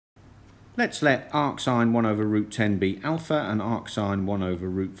Let's let arcsine 1 over root 10 be alpha and arcsine 1 over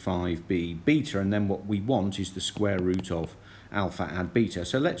root 5 be beta, and then what we want is the square root of alpha add beta.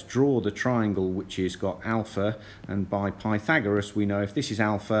 So let's draw the triangle which has got alpha, and by Pythagoras we know if this is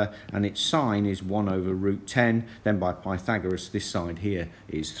alpha and its sine is 1 over root 10, then by Pythagoras this side here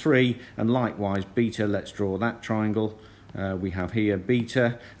is 3, and likewise beta, let's draw that triangle. We have here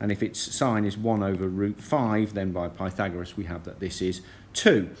beta, and if its sine is 1 over root 5, then by Pythagoras we have that this is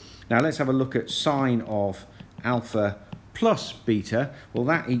 2. Now let's have a look at sine of alpha plus beta. Well,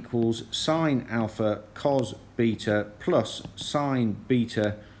 that equals sine alpha cos beta plus sine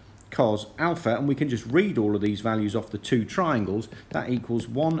beta cos alpha, and we can just read all of these values off the two triangles. That equals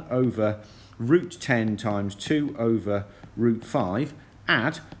 1 over root 10 times 2 over root 5,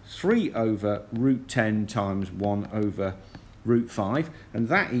 add 3 over root 10 times 1 over root 5, and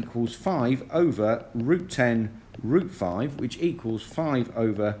that equals 5 over root 10 root 5, which equals 5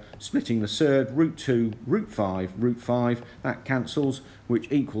 over, splitting the third, root 2 root 5, that cancels,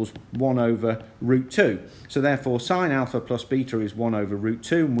 which equals 1 over root 2. So therefore sine alpha plus beta is 1 over root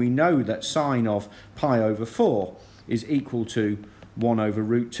 2, and we know that sine of pi over 4 is equal to 1 over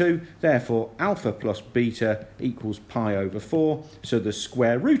root 2, therefore alpha plus beta equals pi over 4, so the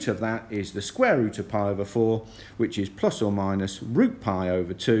square root of that is the square root of pi over 4, which is plus or minus root pi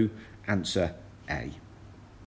over 2, answer A.